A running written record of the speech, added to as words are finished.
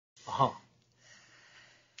Uh-huh.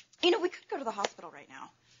 You know, we could go to the hospital right now.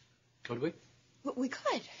 Could we? We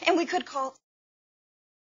could. And we could call...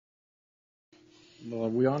 Well, are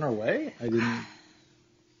we on our way? I didn't...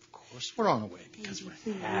 Of course we're on our way because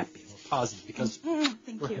we're happy. We're positive because we're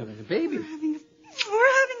having a baby. We're having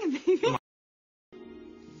a baby.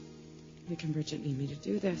 Nick and Bridget need me to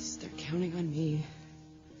do this. They're counting on me.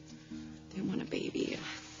 They want a baby.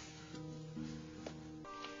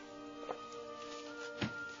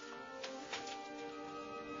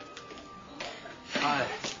 Hi.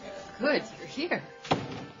 Good, you're here.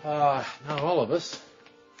 Not all of us.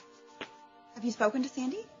 Have you spoken to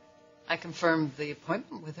Sandy? I confirmed the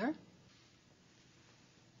appointment with her.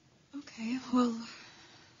 Okay, well,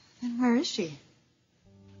 then where is she?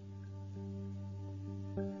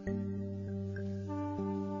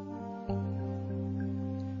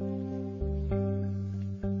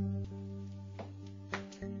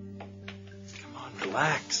 Come on,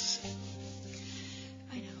 relax.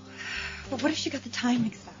 I know. But what if she got the time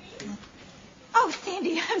mixed up? Oh,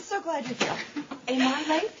 Sandy, I'm so glad you're here. Am I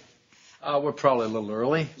late? We're probably a little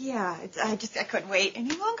early. Yeah, I couldn't wait any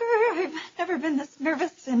longer. I've never been this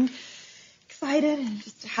nervous and excited and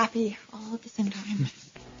just happy all at the same time.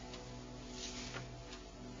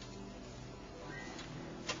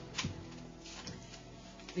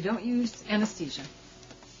 We don't use anesthesia.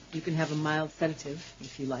 You can have a mild sedative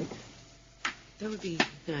if you like. That would be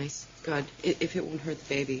nice. God, if it won't hurt the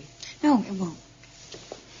baby. No, it won't.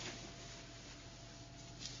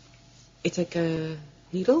 It's like a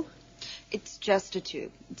needle? It's just a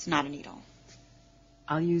tube. It's not a needle.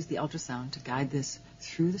 I'll use the ultrasound to guide this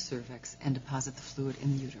through the cervix and deposit the fluid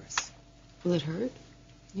in the uterus. Will it hurt?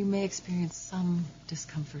 You may experience some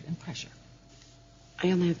discomfort and pressure.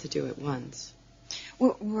 I only have to do it once.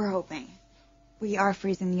 We're hoping. We are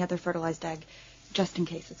freezing the other fertilized egg just in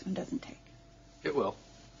case this one doesn't take. It will.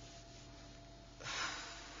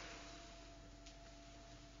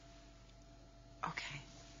 Okay.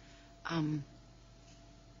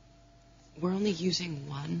 We're only using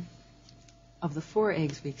one. Of the 4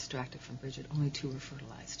 eggs we extracted from Bridget, only 2 were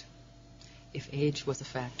fertilized. If age was a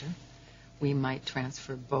factor, we might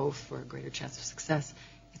transfer both for a greater chance of success.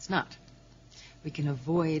 It's not. We can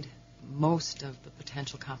avoid most of the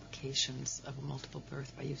potential complications of a multiple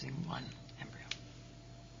birth by using one embryo.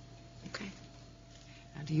 Okay.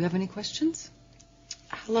 Now, do you have any questions?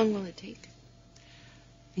 How long will it take?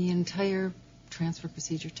 The entire transfer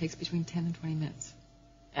procedure takes between 10 and 20 minutes,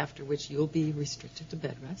 after which you'll be restricted to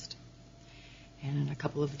bed rest. And in a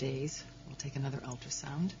couple of days, we'll take another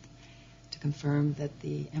ultrasound to confirm that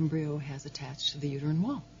the embryo has attached to the uterine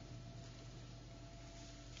wall.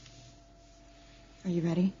 Are you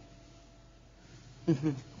ready?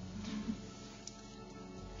 Mm-hmm.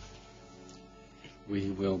 We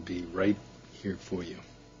will be right here for you.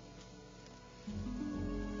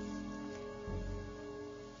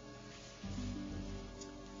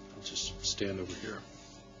 I'll just stand over here.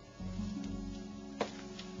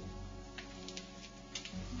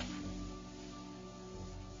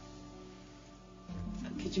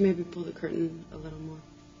 Could you maybe pull the curtain a little more?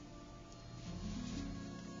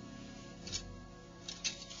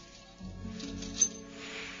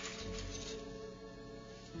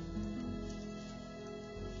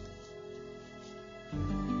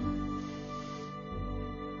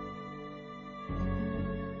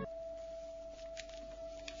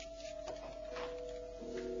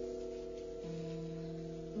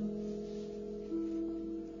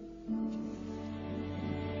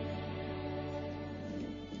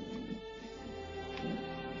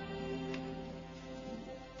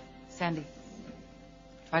 Sandy,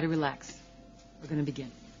 try to relax. We're going to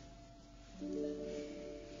begin.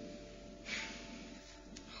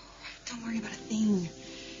 Don't worry about a thing.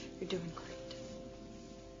 You're doing great.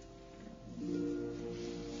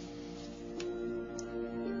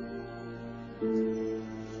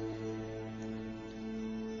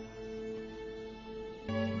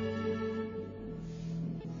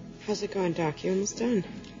 How's it going, Doc? You almost done?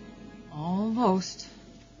 Almost.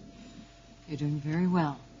 You're doing very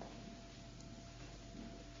well.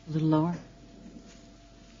 A little lower.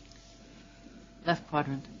 Left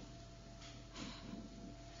quadrant.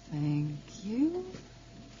 Thank you.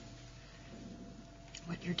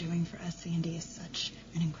 What you're doing for us, Sandy, is such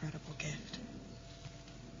an incredible gift.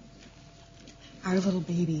 Our little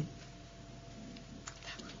baby,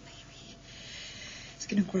 that little baby, is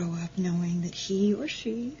going to grow up knowing that he or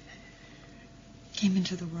she came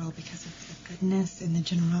into the world because of the goodness and the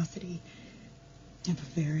generosity of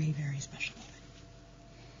a very, very special woman.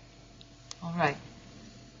 All right.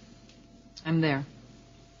 I'm there.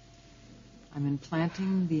 I'm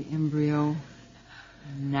implanting the embryo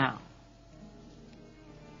now.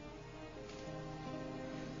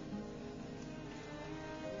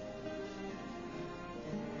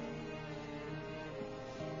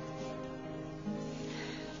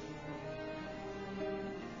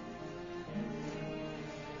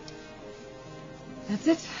 That's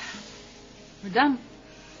it. We're done.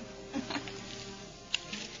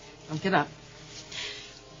 Don't get up.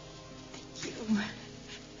 Thank you.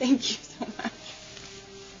 Thank you so much.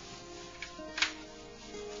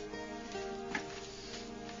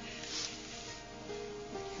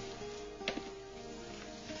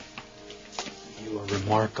 You are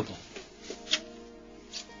remarkable.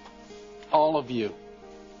 All of you.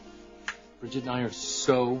 Bridget and I are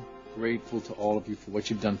so grateful to all of you for what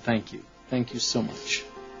you've done. Thank you. Thank you so much.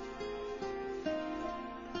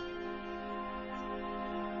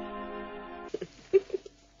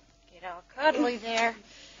 Get all cuddly there.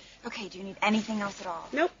 Okay, do you need anything else at all?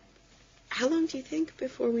 Nope. How long do you think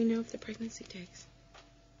before we know if the pregnancy takes?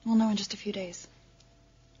 We'll know in just a few days.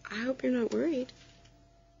 I hope you're not worried.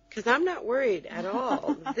 Because I'm not worried at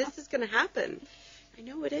all. This is going to happen. I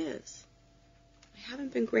know it is. I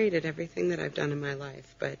haven't been great at everything that I've done in my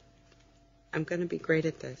life, but I'm going to be great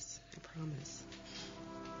at this. I promise.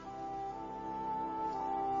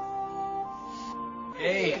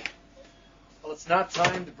 Hey. Well, it's not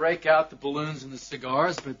time to break out the balloons and the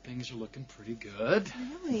cigars, but things are looking pretty good.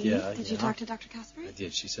 Really? Yeah. Did you talk to Dr. Casper? I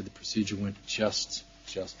did. She said the procedure went just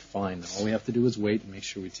fine. All we have to do is wait and make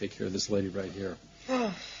sure we take care of this lady right here.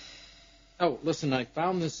 Oh, listen, I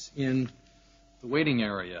found this in the waiting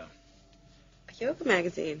area. A yoga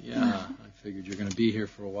magazine. Yeah, I figured you're going to be here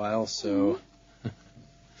for a while, so...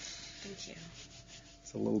 Thank you.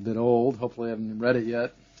 It's a little bit old. Hopefully I haven't read it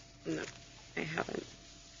yet. No, I haven't.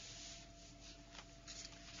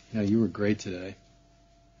 You know, you were great today.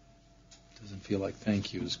 Doesn't feel like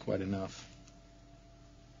thank you is quite enough.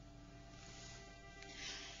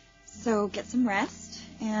 So get some rest,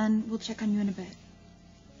 and we'll check on you in a bit.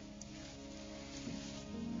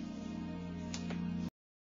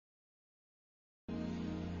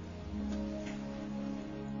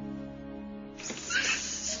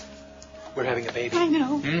 We're having a baby. I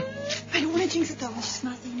know. Hmm? I don't want to jinx it, though. Let's just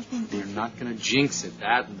not say anything. We're not going to jinx it.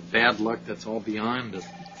 That and the bad luck, that's all beyond us.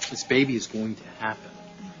 This baby is going to happen.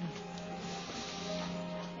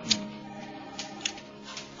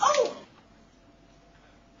 Oh!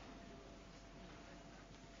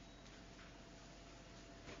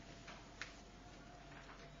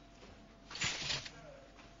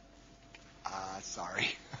 Sorry.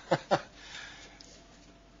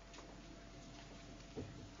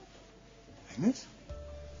 Agnes?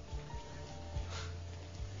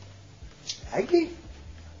 Aggie?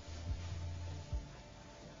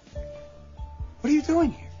 What are you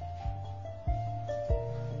doing here?